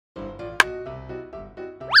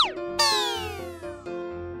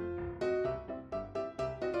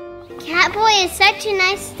Catboy, it's such a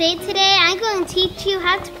nice day today. I'm going to teach you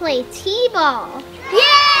how to play T-ball. Yay!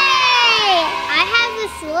 I have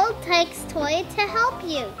this little Tykes toy to help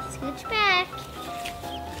you. Scooch back.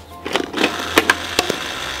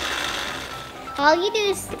 All you do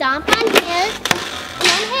is stomp on his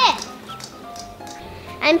and hit.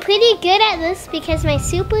 I'm pretty good at this because my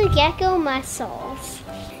super Gekko muscles.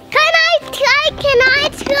 Can I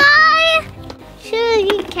try? Sure,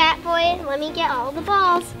 you Catboy. Let me get all the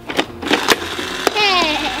balls.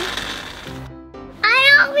 Hey. I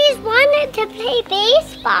always wanted to play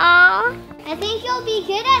baseball. I think you'll be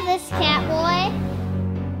good at this, Catboy.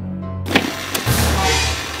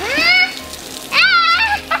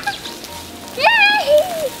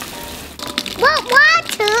 What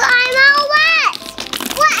water? I'm all wet.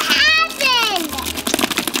 What happened?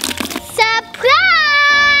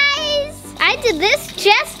 Surprise! I did this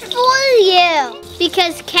just for you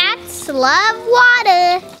because cats love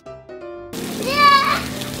water. Yeah.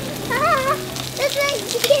 This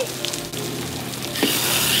is cute.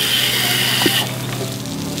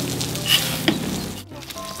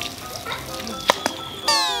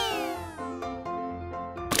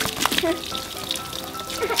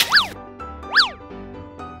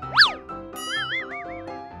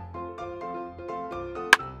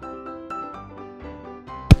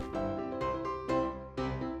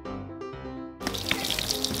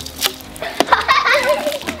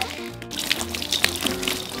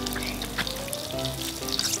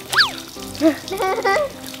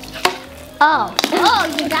 Oh,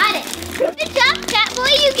 you got it. Good job,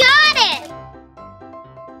 Catboy, you got it.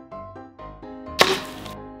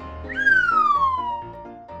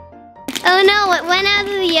 Oh no, it went out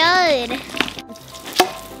of the yard.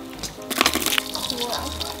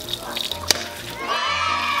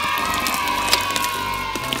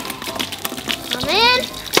 Come in.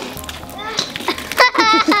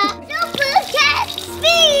 Super cat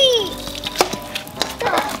speed.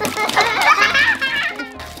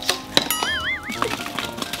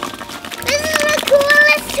 This is the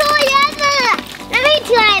coolest toy ever. Let me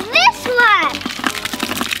try this one.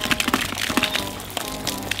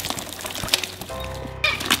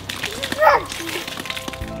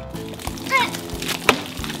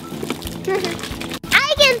 I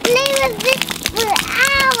can play with this for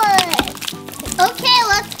hours. Okay,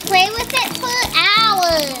 let's play with it for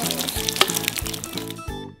hours.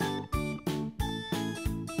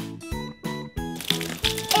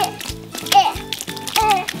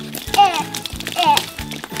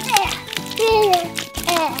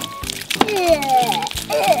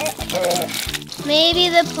 Maybe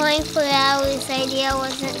the playing for hours idea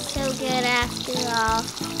wasn't so good after all.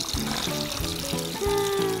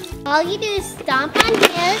 All you do is stomp on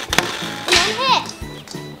his and hit.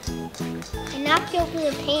 I knocked over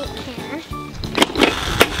the paint can.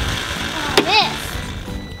 Oh, this.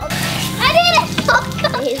 I did it! Oh,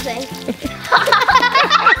 amazing.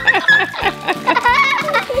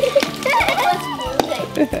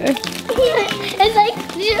 It's like...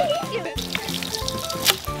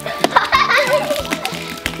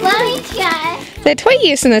 Let me try. The toy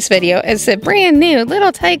used in this video is the brand new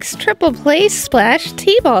Little Tykes Triple Play Splash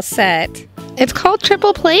T-ball set. It's called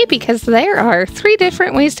Triple Play because there are 3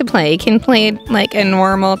 different ways to play. You can play like a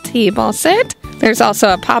normal T-ball set. There's also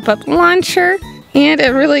a pop-up launcher and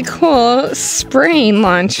a really cool spraying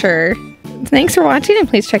launcher. Thanks for watching, and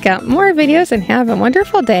please check out more videos and have a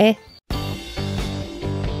wonderful day.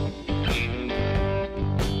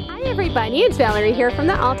 Everybody, it's Valerie here from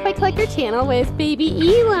the All Toy Collector channel with Baby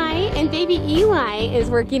Eli, and Baby Eli is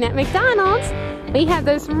working at McDonald's. We have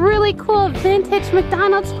this really cool vintage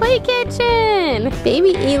McDonald's play kitchen.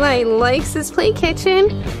 Baby Eli likes this play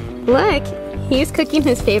kitchen. Look, he's cooking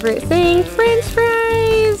his favorite thing, French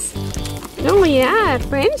fries. Oh yeah,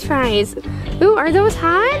 French fries. Ooh, are those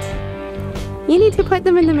hot? You need to put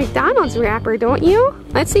them in the McDonald's wrapper, don't you?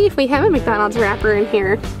 Let's see if we have a McDonald's wrapper in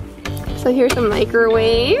here. So here's a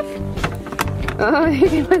microwave. Oh, you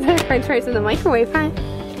can put the French fries in the microwave, huh?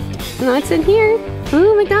 And what's in here?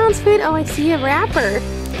 Ooh, McDonald's food. Oh, I see a wrapper.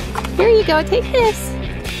 Here you go, take this.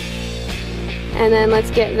 And then let's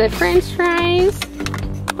get the French fries.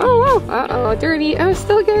 Oh, whoa, uh-oh, dirty. Oh,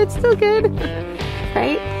 still good, still good.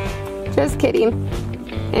 Right? Just kidding.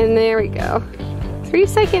 And there we go.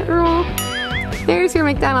 3-second rule. There's your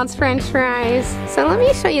McDonald's French fries. So let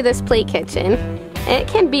me show you this play kitchen. It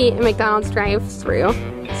can be a McDonald's drive-thru.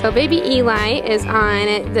 So Baby Eli is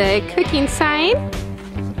on the cooking side,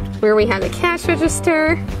 where we have the cash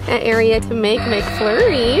register, an area to make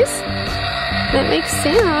McFlurries that makes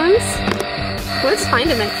sounds. Let's find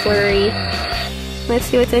a McFlurry. Let's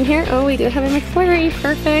see what's in here. Oh, we do have a McFlurry.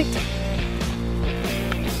 Perfect.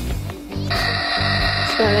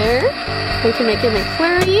 other. We can make a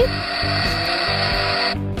McFlurry.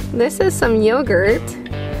 This is some yogurt,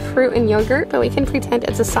 fruit and yogurt, but we can pretend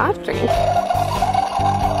it's a soft drink.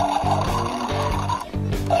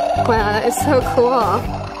 Wow, that is so cool.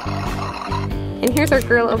 And here's our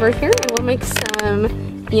grill over here, and we'll make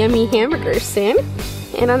some yummy hamburgers soon.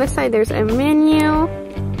 And on the side there's a menu.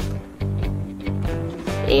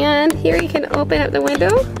 And here you can open up the window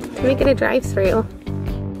to make it a drive-thru.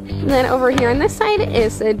 And then over here on this side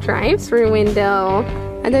is the drive-thru window.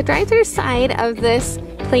 On the drive-thru side of this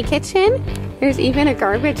play kitchen, there's even a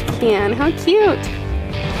garbage can. How cute!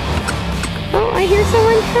 Oh, I hear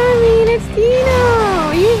someone coming. It's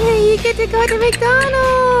Dino. You get to go to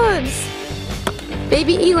McDonald's.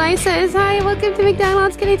 Baby Eli says, "Hi, welcome to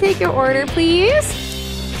McDonald's. Can I take your order, please?"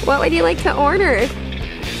 What would you like to order?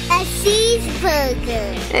 A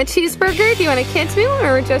cheeseburger. A cheeseburger? Do you want a kids meal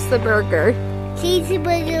or just the burger?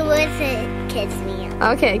 Cheeseburger with a kids meal.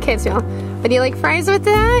 Okay, kids meal. Would you like fries with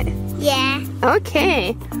that? Yeah.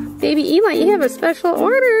 Okay. Baby Eli, you have a special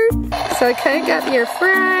order. So cook up your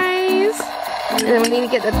fries. And then we need to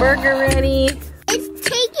get the burger ready. It's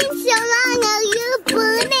taking so long. Are you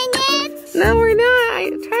burning it? No, we're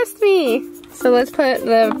not. Trust me. So let's put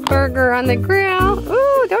the burger on the grill.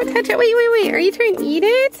 Ooh, don't touch it. Wait. Are you trying to eat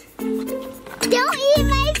it? Don't eat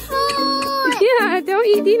my food. Yeah, don't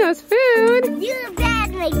eat Dino's food. You're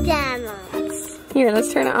bad, McDonald's. Here,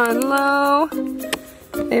 let's turn it on low.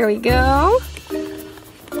 There we go.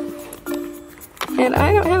 And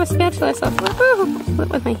I don't have a spatula, so I'll flip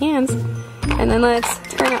with my hands. And then let's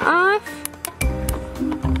turn it off.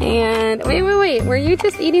 And wait. Were you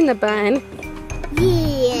just eating the bun?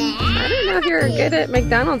 Yeah. I don't know if you're a good at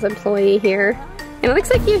McDonald's employee here. And it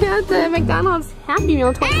looks like you had the McDonald's Happy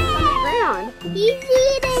Meal toy on the ground. He's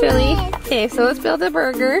eating Silly. it. Okay, so let's build a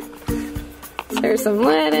burger. So there's some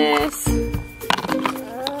lettuce,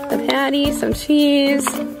 the patty, some cheese.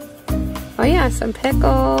 Oh yeah, some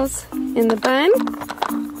pickles in the bun.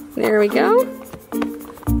 There we go.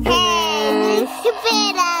 Hey,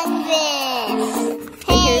 spit on this.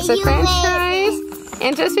 Here's the you french made fries.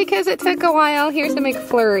 And just because it took a while, here's a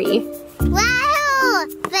McFlurry. Wow!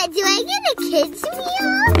 But do I get a kids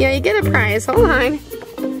meal? Yeah, you get a prize. Hold on.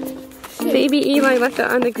 Baby Eli left it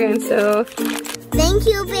on the ground, so... Thank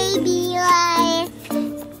you, baby Eli.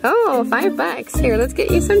 Oh, $5. Here, let's get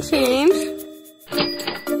you some change.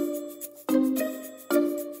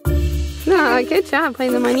 Oh, good job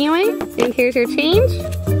putting the money away. And here's your change.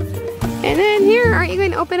 And then here, are you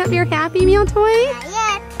going to open up your Happy Meal toy? Not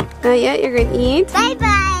yet. Not yet, you're going to eat.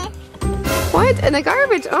 Bye-bye. What? In the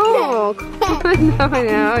garbage? Oh,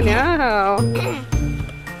 no.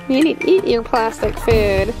 You need to eat your plastic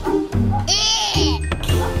food.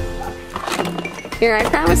 Here, I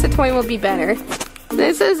promise the toy will be better.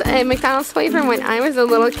 This is a McDonald's toy from when I was a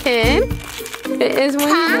little kid. It is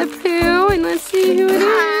Winnie the Pooh, and let's see who it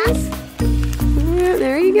is. Yeah,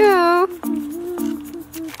 there you go.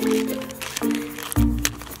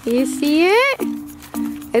 You see it?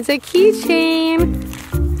 It's a keychain.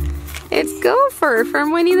 It's Gopher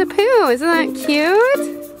from Winnie the Pooh. Isn't that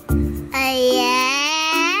cute? Yeah.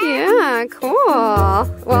 Yeah, cool.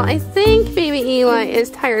 Well, I think baby Eli is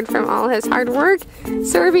tired from all his hard work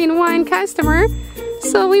serving one customer,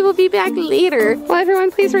 so we will be back later. Well, everyone,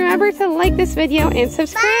 please remember to like this video and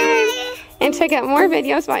subscribe. Bye. And check out more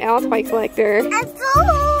videos by All Toy Collector.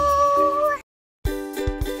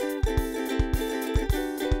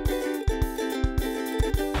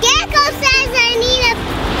 Gekko says I need to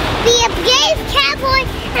be a brave catboy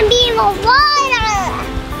and be in the water.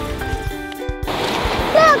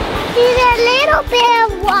 Look, there's a little bit of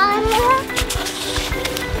water.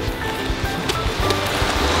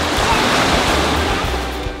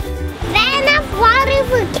 Is that enough water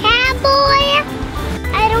for catboy?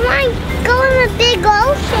 I don't want to go in the big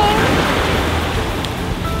ocean.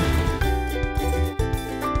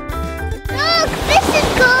 Look, this is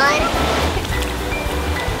good.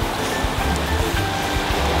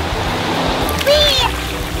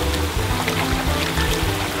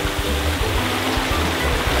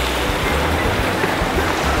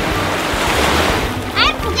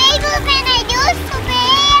 I'm braver than I used to be.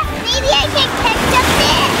 Maybe I can catch a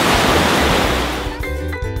fish.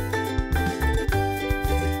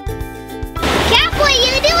 Catboy,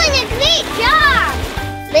 you're doing a great job.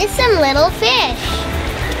 There's some little fish.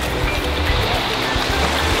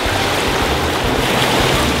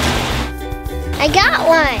 I got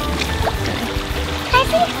one. I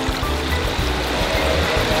see.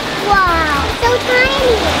 Wow, so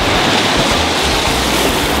tiny.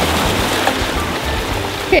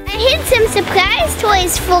 I hid some surprise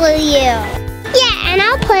toys for you. Yeah, and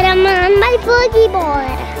I'll put them on my boogie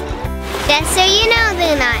board. Just so you know,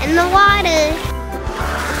 they're not in the water.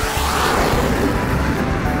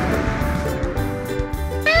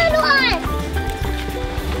 Found one!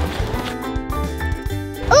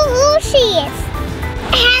 Ooh, she is.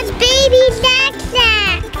 It has baby Zack.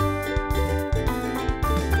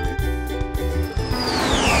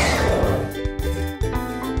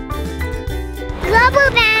 Rubber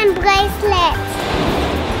band bracelets.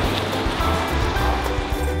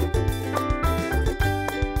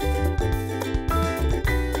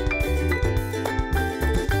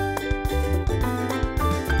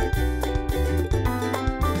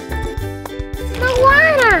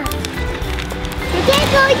 Moana!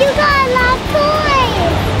 Gekko, you got a lot of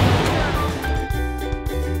toys!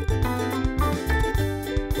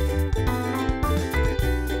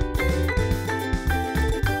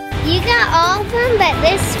 You got all of them but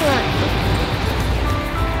this one.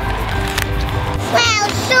 Wow,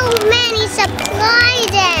 so many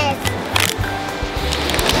surprises!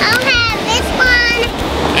 I'll have this one,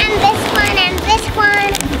 and this one, and this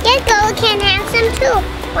one. Gekko can have some too.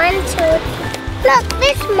 1, 2, 3. Look,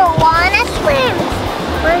 this Moana swims.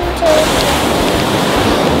 1, 2, 3.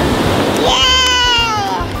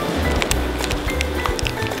 Yeah!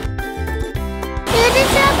 Here's the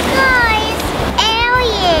surprise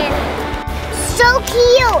alien. So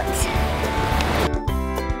cute.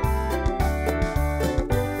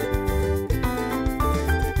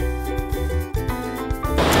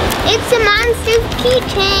 It's a monster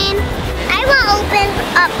keychain. I will open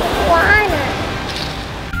up Moana.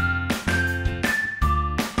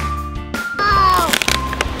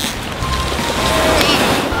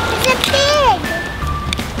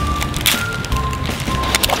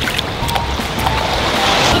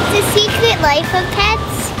 Secret Life of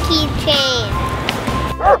Pets keychain.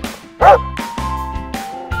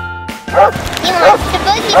 He wants to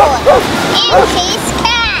boogie board and chase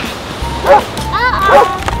cat.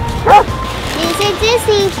 This is a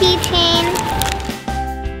Disney keychain.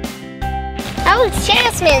 Oh, it's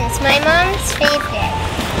Jasmine's, my mom's favorite.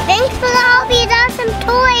 Thanks for all these awesome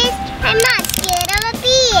toys. I'm not scared of a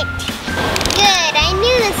beach. Good, I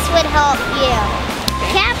knew this would help you.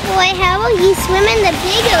 Catboy, how will you swim in the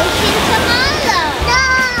big ocean tomorrow?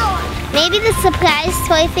 No! Maybe the surprise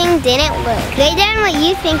toy thing didn't work. Write down what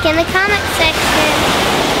you think in the comment section.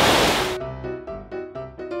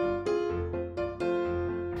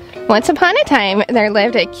 Once upon a time, there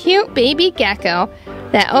lived a cute baby Gekko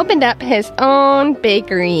that opened up his own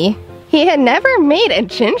bakery. He had never made a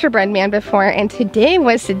gingerbread man before, and today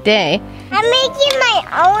was the day. I'm making my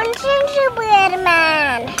own gingerbread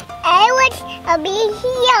man. I'll be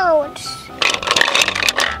huge.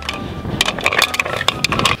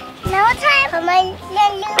 Now it's time for my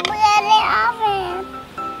gingerbread oven.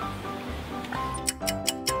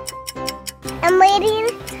 I'm waiting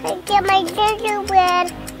to get my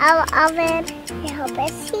gingerbread out of the oven. I hope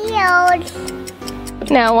it's huge.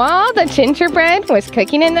 Now while the gingerbread was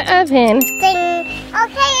cooking in the oven, Ding.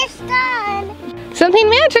 Okay, it's done. something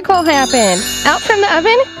magical happened. Out from the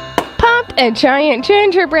oven popped a giant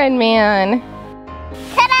gingerbread man.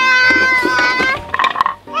 Ta-da!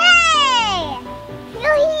 Hey!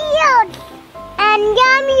 You're huge! And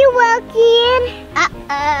yummy looking.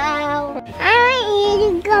 Uh-oh. I'm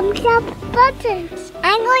eating gums up buttons.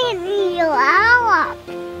 I'm going to eat you all up.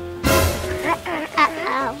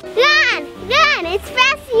 Uh-oh. Run! Run! As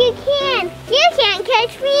fast as you can. You can't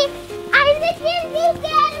catch me. I'm the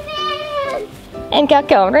gingerbread man. And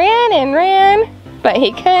Gekko ran and ran, but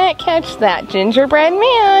he couldn't catch that gingerbread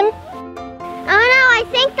man. Oh no, I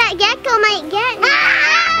think that Gekko might get me.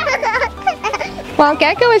 While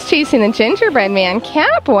Gekko was chasing the gingerbread man,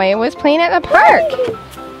 Catboy was playing at the park.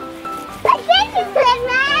 The gingerbread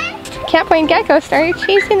man! Catboy and Gekko started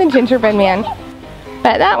chasing the gingerbread man,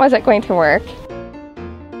 but that wasn't going to work.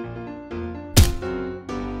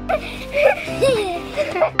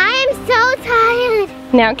 I am so tired.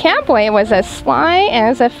 Now Catboy was as sly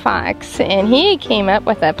as a fox, and he came up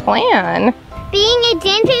with a plan. Being a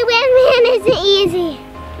gingerbread man isn't easy.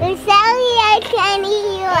 I'm sorry I can't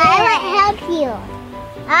eat you. I will help you.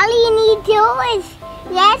 All you need to do is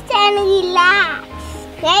rest and relax.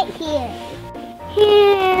 Right here.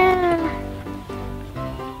 Here.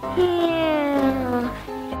 Here.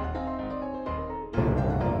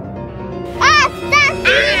 Ah, stop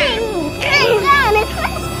eating!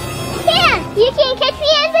 Here, you can't catch me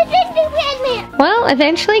as a gingerbread man. Well,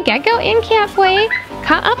 eventually Gekko and Catboy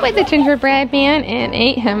caught up with the gingerbread man and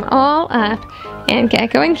ate him all up. And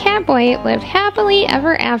Gekko and Catboy lived happily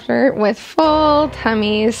ever after with full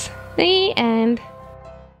tummies. The end.